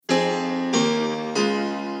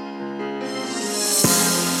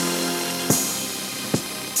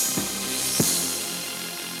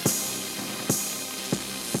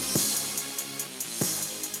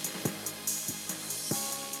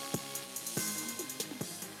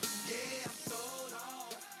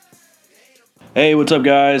Hey, what's up,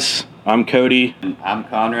 guys? I'm Cody, I'm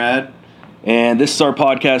Conrad. and this is our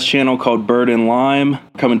podcast channel called Bird and Lime.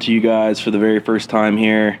 Coming to you guys for the very first time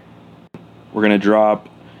here. We're going to drop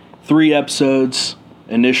 3 episodes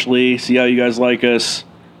initially, see how you guys like us.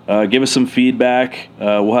 Give us some feedback.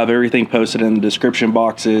 We'll have everything posted in the description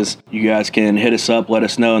boxes. You guys can hit us up, let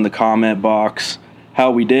us know in the comment box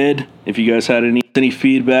how we did. If you guys had any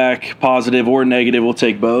feedback, positive or negative, we'll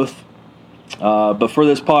take both. But for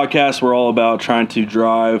this podcast, we're all about trying to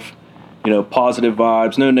drive, positive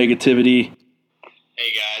vibes, no negativity.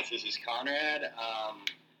 Hey guys, this is Conrad.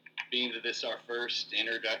 Being that this is our first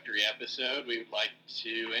introductory episode, we would like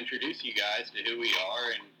to introduce you guys to who we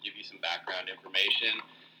are and give you some background information.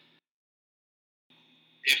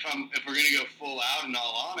 If we're gonna go full out, in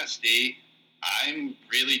all honesty, I'm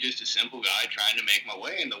really just a simple guy trying to make my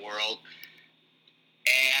way in the world,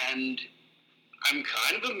 and I'm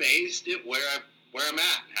kind of amazed at where I'm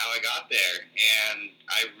at and how I got there, and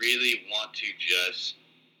I really want to just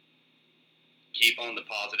keep on the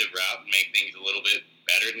positive route and make things a little bit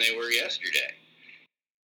better than they were yesterday.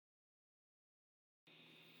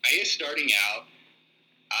 I guess starting out,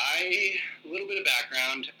 a little bit of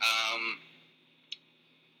background.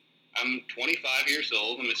 I'm 25 years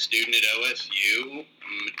old. I'm a student at OSU.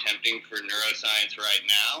 I'm attempting for neuroscience right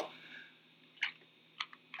now.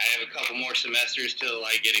 I have a couple more semesters till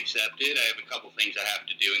I get accepted. I have a couple things I have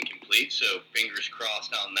to do and complete, so fingers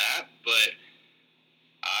crossed on that. But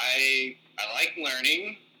I like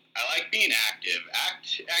learning. I like being active.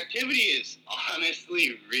 Activity is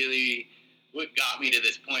honestly really what got me to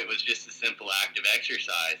this point was just a simple act of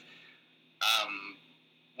exercise.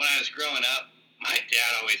 When I was growing up, my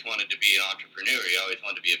dad always wanted to be an entrepreneur. He always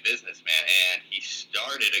wanted to be a businessman, and he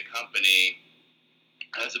started a company.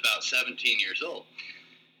 I was about 17 years old.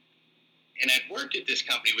 And I'd worked at this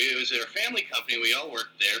company. It was our family company. We all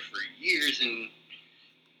worked there for years and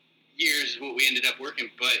years, what we ended up working.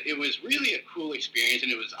 But it was really a cool experience,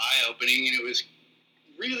 and it was eye-opening, and it was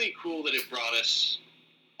really cool that it brought us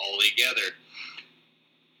all together.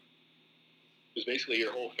 Because basically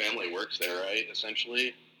your whole family works there, right,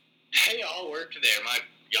 essentially? They all worked there. My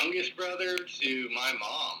youngest brother to my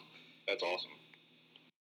mom. That's awesome.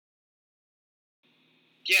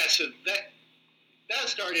 Yeah, so that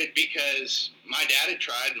started because my dad had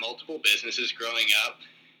tried multiple businesses growing up,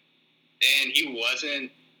 and he wasn't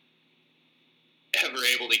ever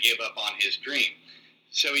able to give up on his dream.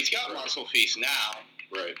 So he's got Muscle Feast now,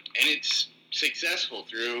 right? And it's successful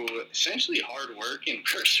through essentially hard work and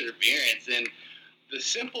perseverance, and the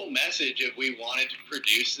simple message of we wanted to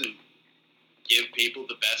produce and give people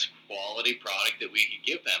the best quality product that we could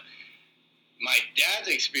give them. My dad's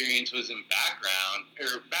experience was in background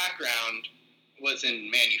was in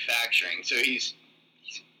manufacturing, so he's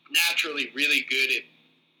naturally really good at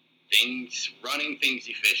running things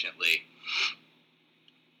efficiently.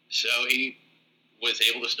 So he was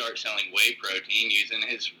able to start selling whey protein using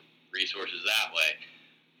his resources that way.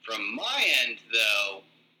 From my end, though,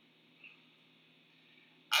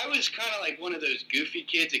 I was kind of like one of those goofy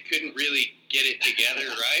kids that couldn't really get it together,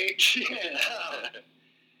 right?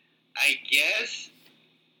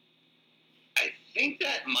 I think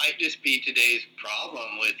that might just be today's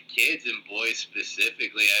problem with kids and boys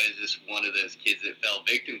specifically. I was just one of those kids that fell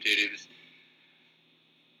victim to it.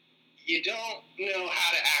 You don't know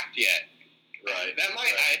how to act yet. Right.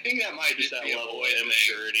 I think that might just be a level boy of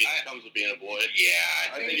immaturity that comes with being a boy.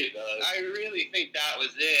 Yeah, I think it does. I really think that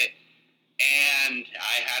was it. And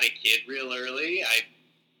I had a kid real early. I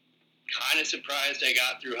kind of surprised I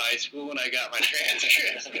got through high school when I got my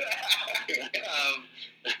transcripts back.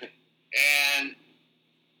 And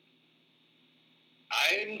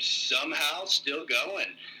I'm somehow still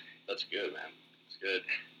going. That's good, man. That's good.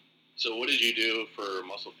 So what did you do for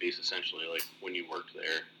Muscle Feast, essentially, like when you worked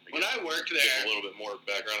there? When I worked there... Give a little bit more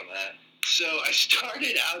background on that. So I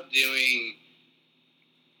started out doing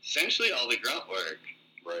essentially all the grunt work.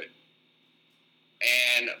 Right.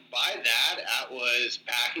 And by that, that was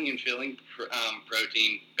packing and filling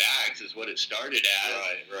protein bags is what it started as.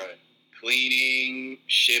 Right. Cleaning,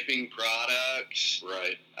 shipping products.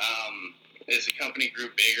 Right. As the company grew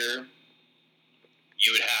bigger,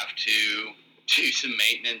 you would have to do some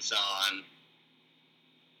maintenance on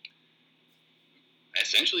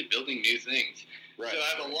essentially building new things. Right. So I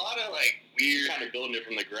have a lot of weird... Kind of building it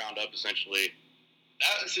from the ground up, essentially.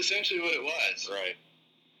 That was essentially what it was. Right.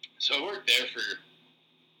 So I worked there for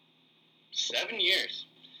 7 years.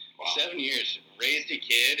 Wow. 7 years. Raised a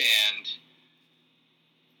kid, and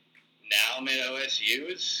now I'm at OSU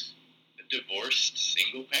as a divorced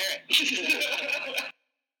single parent.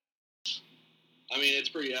 I mean, it's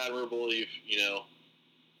pretty admirable.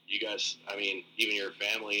 you guys, I mean, even your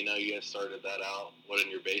family, you know, you guys started that out, in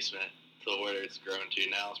your basement, to where it's grown to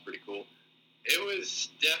now. It's pretty cool. It was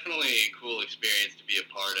definitely a cool experience to be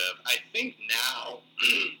a part of. I think now,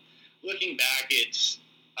 looking back,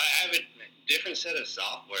 I have a different set of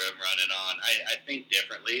software I'm running on. I think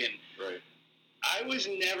differently, and Right. I was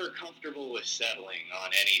never comfortable with settling on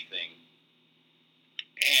anything.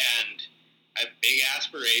 And I have big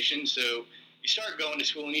aspirations, so you start going to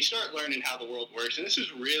school and you start learning how the world works. And this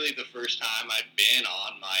is really the first time I've been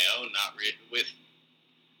on my own, with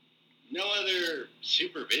no other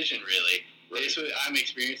supervision, really. Right. So I'm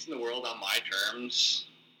experiencing the world on my terms,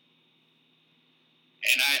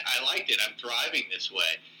 and I liked it. I'm thriving this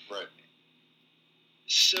way. Right.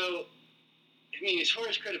 So, I mean, as far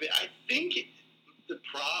as credibility, I think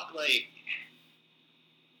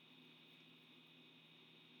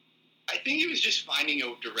I think it was just finding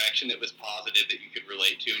a direction that was positive that you could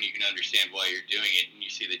relate to and you can understand why you're doing it, and you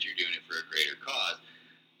see that you're doing it for a greater cause.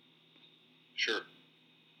 Sure.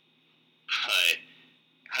 But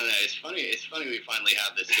I don't know. It's funny we finally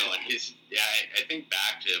have this going. I think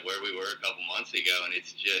back to where we were a couple months ago, and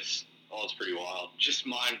it's just it's pretty wild. just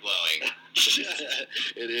mind blowing.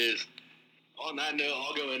 It is. On that note,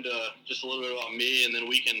 I'll go into just a little bit about me, and then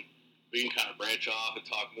we can kind of branch off and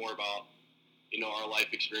talk more about, you know, our life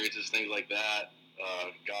experiences, things like that.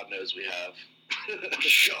 God knows we have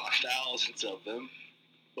thousands of them.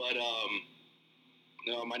 But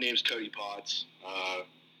no, my name's Cody Potts.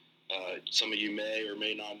 Some of you may or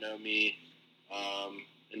may not know me.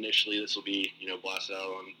 Initially, this will be, you know, blasted out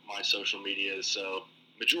on my social media, so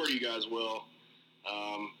majority of you guys will.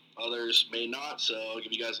 Others may not, so I'll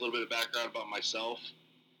give you guys a little bit of background about myself.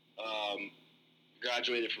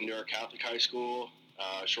 Graduated from New York Catholic High School.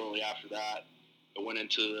 Shortly after that, I went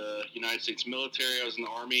into the United States military. I was in the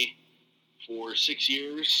Army for 6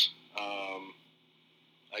 years.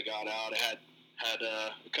 I got out. I had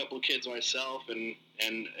a couple of kids myself,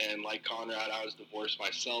 and like Conrad, I was divorced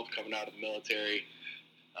myself coming out of the military.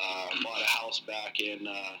 Bought a house back in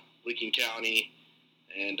Licking County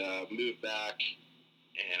and moved back,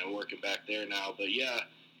 and I'm working back there now. But yeah,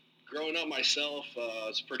 growing up myself, I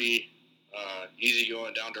was pretty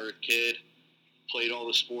easygoing, down-to-earth kid. Played all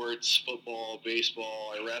the sports, football,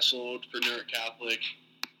 baseball. I wrestled for New York Catholic.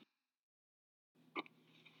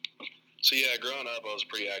 So yeah, growing up, I was a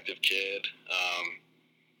pretty active kid.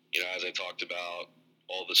 You know, as I talked about,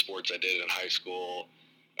 all the sports I did in high school,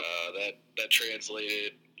 that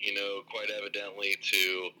translated, you know, quite evidently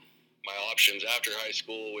to my options after high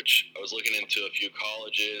school, which I was looking into a few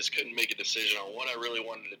colleges. Couldn't make a decision on what I really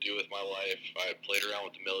wanted to do with my life. I played around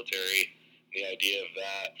with the military, the idea of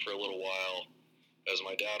that for a little while, as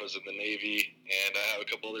my dad was in the Navy, and I have a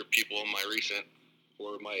couple other people in my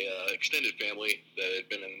extended family that had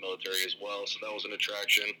been in the military as well, so that was an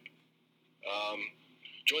attraction.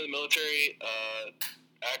 Joined the military,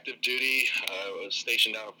 active duty. I was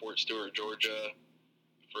stationed down in Fort Stewart, Georgia,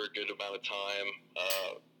 for a good amount of time.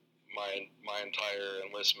 My entire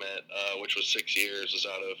enlistment, which was 6 years, was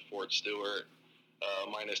out of Fort Stewart.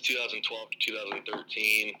 Minus 2012 to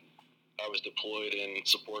 2013, I was deployed in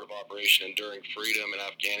support of Operation Enduring Freedom in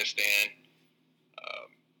Afghanistan.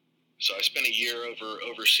 So I spent a year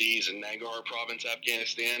overseas in Nangarhar Province,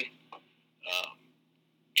 Afghanistan.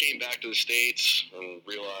 Came back to the States and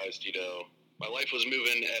realized, you know, my life was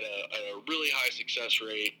moving at a really high success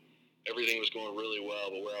rate. Everything was going really well,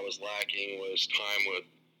 but where I was lacking was time with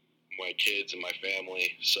my kids and my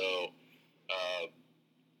family. So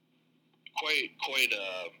quite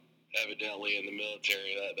evidently in the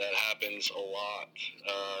military that happens a lot.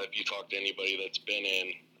 If you talk to anybody that's been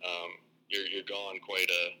in, you're gone quite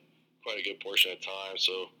a good portion of time.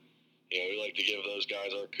 So, you know, we like to give those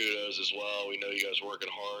guys our kudos as well. We know you guys are working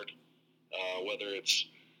hard, whether it's,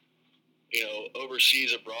 you know,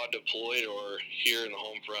 overseas, abroad, deployed, or here in the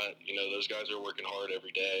home front. You know, those guys are working hard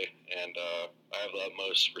every day, and I have the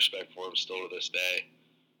utmost respect for them still to this day.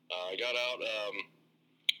 I got out,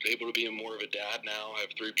 able to be more of a dad now. I have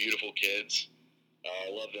 3 beautiful kids. I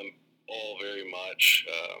love them all very much,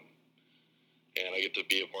 and I get to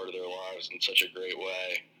be a part of their lives in such a great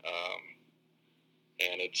way.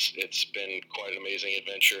 And it's been quite an amazing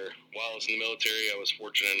adventure. While I was in the military, I was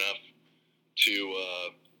fortunate enough to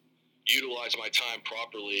utilize my time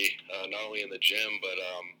properly, not only in the gym, but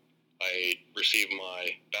I received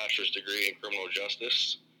my bachelor's degree in criminal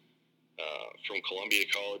justice from Columbia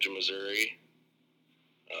College in Missouri.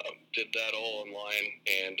 Did that all online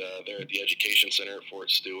and there at the Education Center at Fort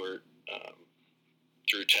Stewart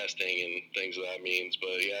through testing and things of that means.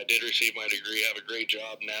 But yeah, I did receive my degree. I have a great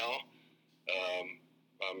job now.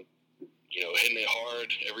 I'm, you know, hitting it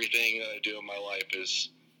hard. Everything that I do in my life is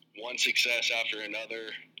one success after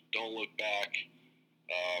another. Don't look back.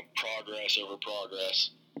 Progress over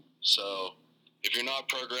progress. So if you're not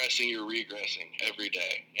progressing, you're regressing every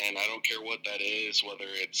day. And I don't care what that is, whether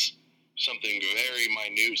it's something very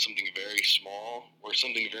minute, something very small, or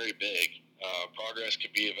something very big. Progress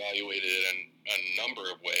could be evaluated in a number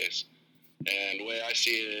of ways. And the way I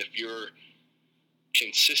see it, if you're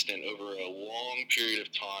consistent over a long period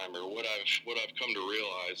of time, or what I've come to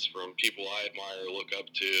realize from people I admire, look up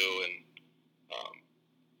to, and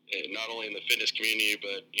not only in the fitness community,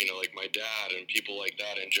 but like my dad and people like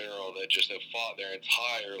that in general, that just have fought their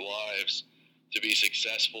entire lives to be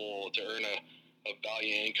successful, to earn a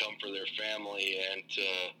value income for their family, and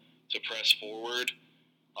to press forward.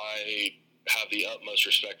 I have the utmost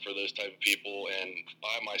respect for those type of people, and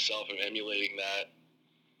I myself am emulating that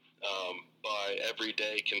by every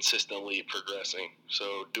day consistently progressing.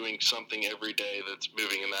 So doing something every day that's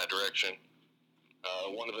moving in that direction.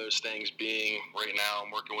 One of those things being, right now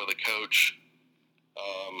I'm working with a coach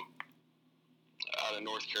out of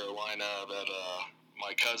North Carolina that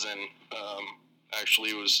my cousin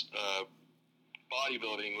actually was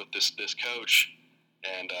bodybuilding with this coach,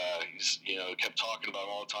 and he's kept talking about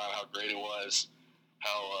all the time how great it was,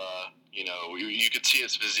 how you could see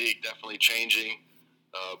his physique definitely changing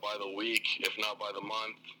by the week, if not by the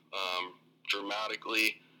month,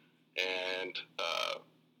 dramatically. And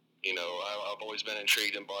I've always been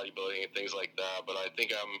intrigued in bodybuilding and things like that, but I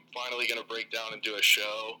think I'm finally going to break down and do a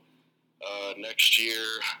show next year,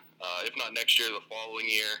 if not next year, the following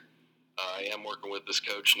year. I am working with this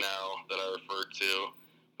coach now that I referred to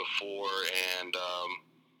before, and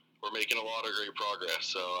we're making a lot of great progress.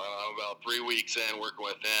 So I'm about 3 weeks in working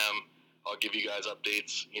with him. I'll give you guys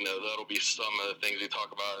updates. That'll be some of the things we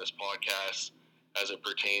talk about in this podcast as it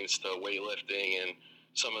pertains to weightlifting and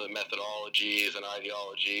some of the methodologies and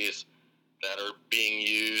ideologies that are being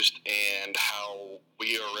used, and how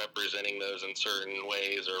we are representing those in certain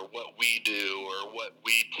ways, or what we do, or what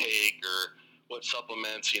we take, or what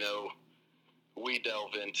supplements, we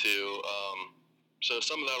delve into. So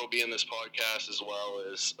some of that will be in this podcast, as well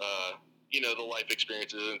as, the life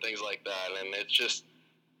experiences and things like that. And it's just,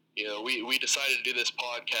 we decided to do this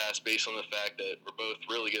podcast based on the fact that we're both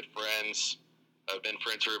really good friends. I've been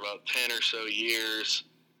friends for about 10 or so years,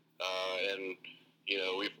 and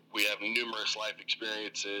we have numerous life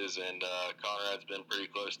experiences, and Conrad's been pretty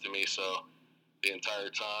close to me the entire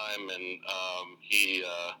time, and he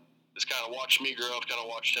just kind of watched me grow. I've kind of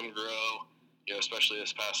watched him grow, especially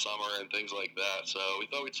this past summer and things like that. So we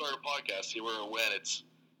thought we'd start a podcast, see where it went.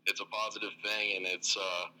 It's a positive thing, and it's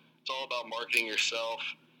all about marketing yourself,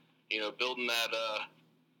 building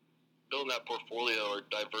that portfolio, or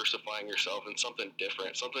diversifying yourself in something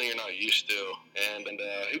different, something you're not used to. And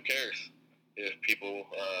who cares if people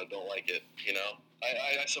don't like it?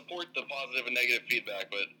 I support the positive and negative feedback,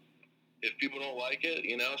 but if people don't like it,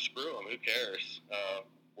 screw them. Who cares?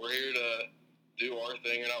 We're here to do our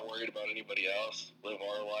thing. We're not worried about anybody else. Live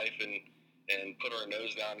our life and put our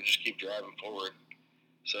nose down and just keep driving forward.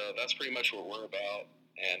 So that's pretty much what we're about.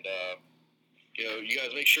 And you guys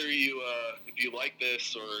make sure you, if you like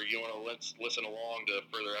this, or you want to listen along to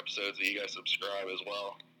further episodes, that you guys subscribe as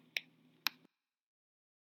well.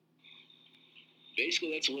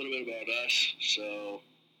 Basically, that's a little bit about us. So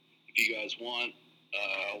if you guys want,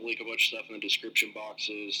 I'll link a bunch of stuff in the description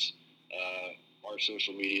boxes, our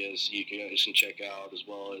social medias you guys can check out, as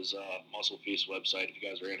well as Muscle Feast website if you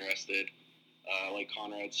guys are interested. Like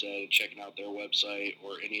Conrad said, checking out their website,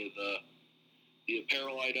 or any of the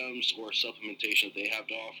apparel items or supplementation that they have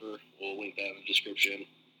to offer. We'll link that in the description,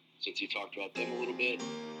 since he talked about them a little bit.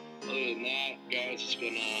 Other than that, guys, it's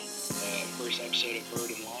been first episode of Bird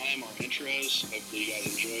and Lime, our intros. Hopefully you guys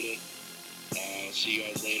enjoyed it. See you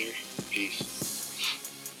guys later. Peace.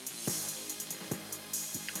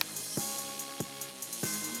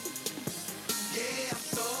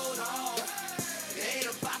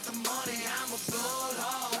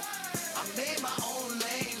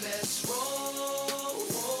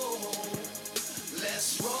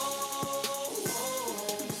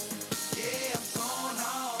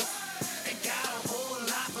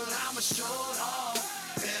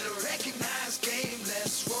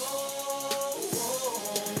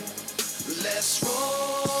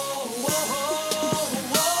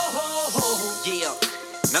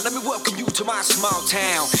 Now let me welcome you to my small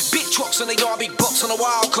town. Big trucks and they all big bucks on the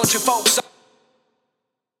wild country folks.